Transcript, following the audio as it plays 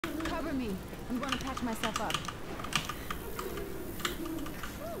Cover me. I'm going to patch myself up.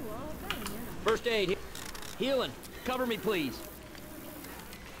 First aid. Healing. Cover me, please.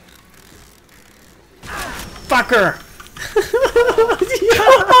 Fucker!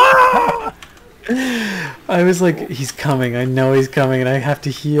 I was like, he's coming. I know he's coming, and I have to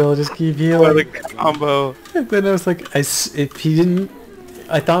heal. Just keep healing. What a combo! And then I was like, if he didn't,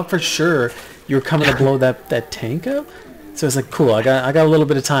 I thought for sure you were coming to blow that tank up. So I was like, cool. I got a little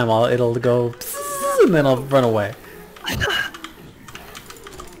bit of time. It'll go, and then I'll run away.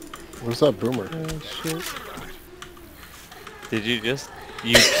 What's that boomer? Oh, shit. Did you just...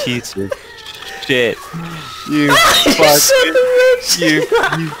 You piece of shit. You fucking... You piece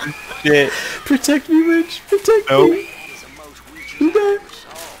of shit. Protect me, Rich. Protect Nope. me. Who got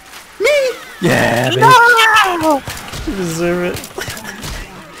me? Yeah, baby. No! You deserve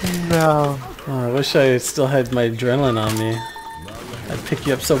it. No. Oh, I wish I still had my adrenaline on me. I'd pick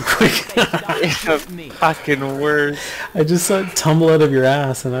you up so quick. Fucking worse. I just saw it tumble out of your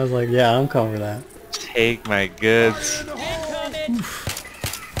ass, and I was like, yeah, I'm coming for that. Take my goods. Incoming!